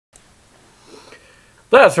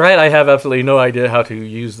That's right, I have absolutely no idea how to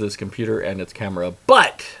use this computer and its camera,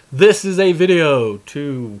 but this is a video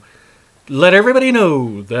to let everybody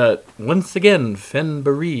know that once again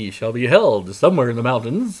Fennboree shall be held somewhere in the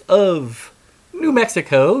mountains of New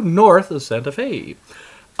Mexico, north of Santa Fe.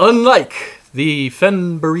 Unlike the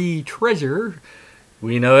Fennboree treasure,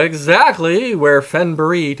 we know exactly where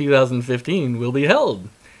Fennboree 2015 will be held.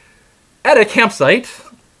 At a campsite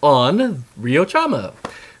on Rio Chama,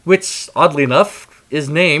 which, oddly enough, is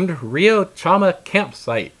named Rio Chama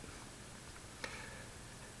Campsite.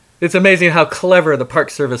 It's amazing how clever the Park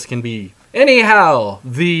Service can be. Anyhow,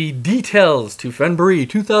 the details to Fennboree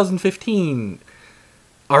 2015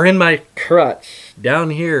 are in my crutch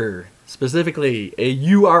down here. Specifically, a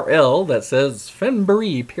URL that says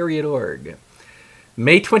fennboree.org.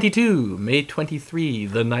 May 22, May 23,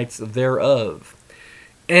 the nights thereof.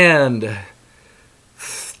 And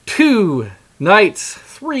 2 nights,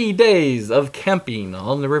 3 days of camping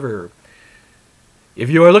on the river. If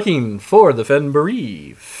you are looking for the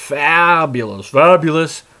Fennboree, fabulous,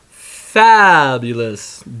 fabulous,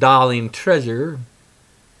 fabulous darling treasure.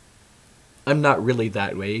 I'm not really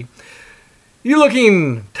that way.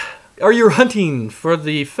 Are you hunting for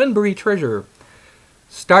the Fennboree treasure?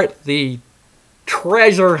 Start the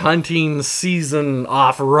treasure hunting season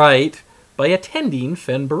off right by attending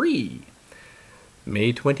Fennboree.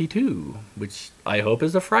 May 22, which I hope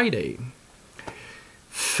is a Friday.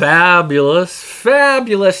 Fabulous,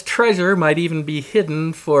 fabulous treasure might even be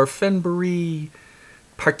hidden for Fennboree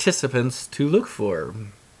participants to look for.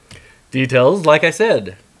 Details, like I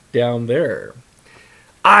said, down there.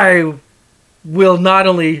 I will not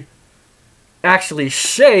only actually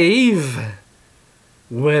shave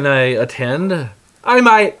when I attend, I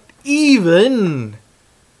might even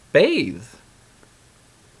bathe.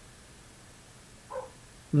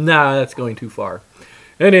 Nah, that's going too far.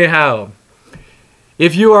 Anyhow,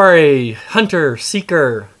 if you are a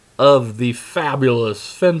hunter-seeker of the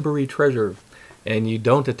fabulous Fennboree treasure and you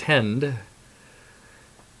don't attend,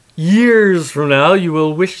 years from now you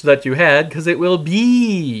will wish that you had, because it will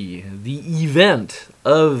be the event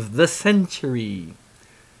of the century.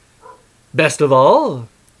 Best of all,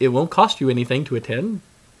 it won't cost you anything to attend.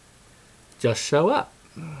 Just show up.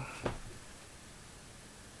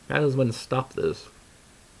 Might as well stop this.